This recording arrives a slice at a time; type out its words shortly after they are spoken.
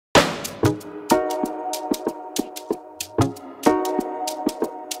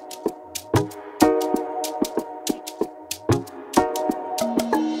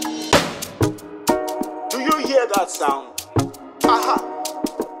sound. Aha!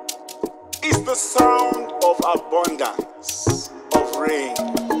 It's the sound of abundance, of rain,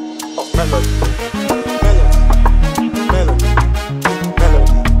 of melody. Melody.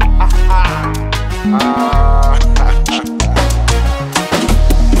 Aha!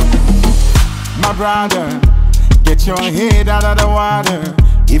 My brother, get your head out of the water.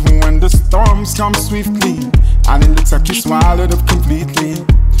 Even when the storms come swiftly and it looks like you swallowed up completely.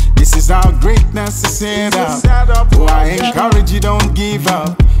 This is how greatness is set up. Oh, I encourage you, don't give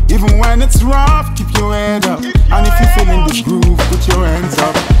up. Even when it's rough, keep your head up. And if you're feeling this groove, put your hands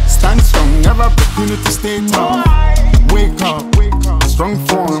up. Stand strong, never opportunity to stay tough. Wake up, strong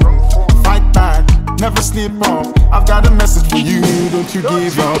form, fight back, never sleep off. I've got a message for you, don't you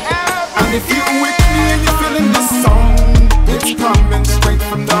give up. And if you're with me and you're feeling this song, it's coming straight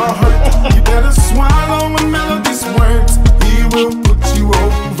from the heart. You better swallow when melody's words. He will put you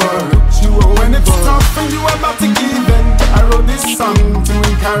over. When it's tough and you're about to give in, I wrote this song to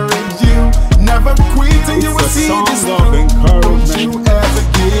encourage you. Never quit and you will see this through. Don't you ever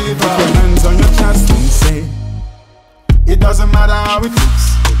give up. Put your hands on your chest and say, it doesn't matter how it looks.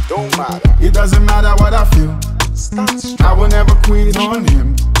 It don't matter. It doesn't matter what I feel. Stand strong. I will never quit on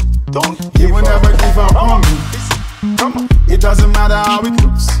him. He will never give up on me. Come on. It doesn't matter how it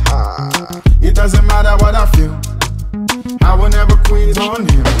looks. It doesn't matter what I feel. I will never quit on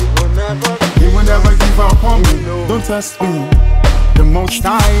him. He will never give up on me. Don't test me. The Most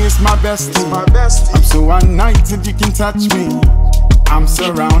High is my bestie. I'm so anointed you can touch me. I'm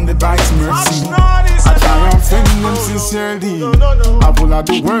surrounded by His mercy. I triumph in Him sincerely. I pull out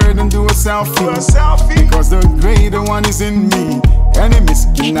the word and do a selfie. Because the greater one is in me. Enemies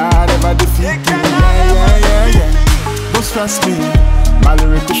cannot ever defeat me. Yeah. Don't stress me. My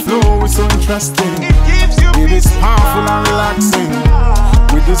lyrical flow is so interesting. It is powerful and relaxing.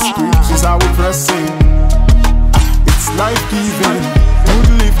 With the scriptures I will pressing. It's life-giving, mood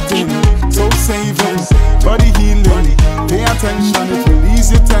lifting, soul saving, body healing. Pay attention, it will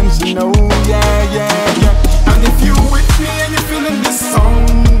ease your tension. Oh yeah. And if you're with me and you're feeling this song,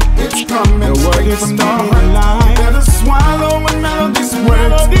 it's coming straight from the heart. You better swallow when melody's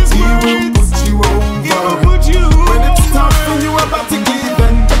words. He will put you over. When it's tough and you're about to give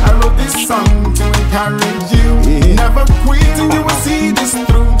in, I wrote this song to encourage you. Never quit and you will see this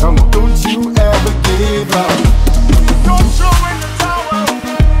through. Don't you ever give up. Don't throw in the towel.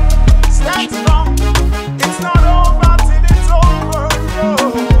 Stand strong. It's not over till it's over. No.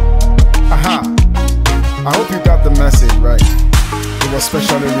 Aha. I hope you got the message right. It was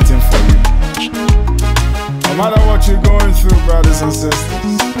specially written for you. No matter what you're going through, brothers and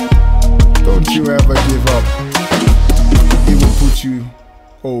sisters, don't you ever give up. It will put you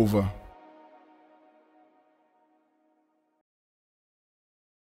over.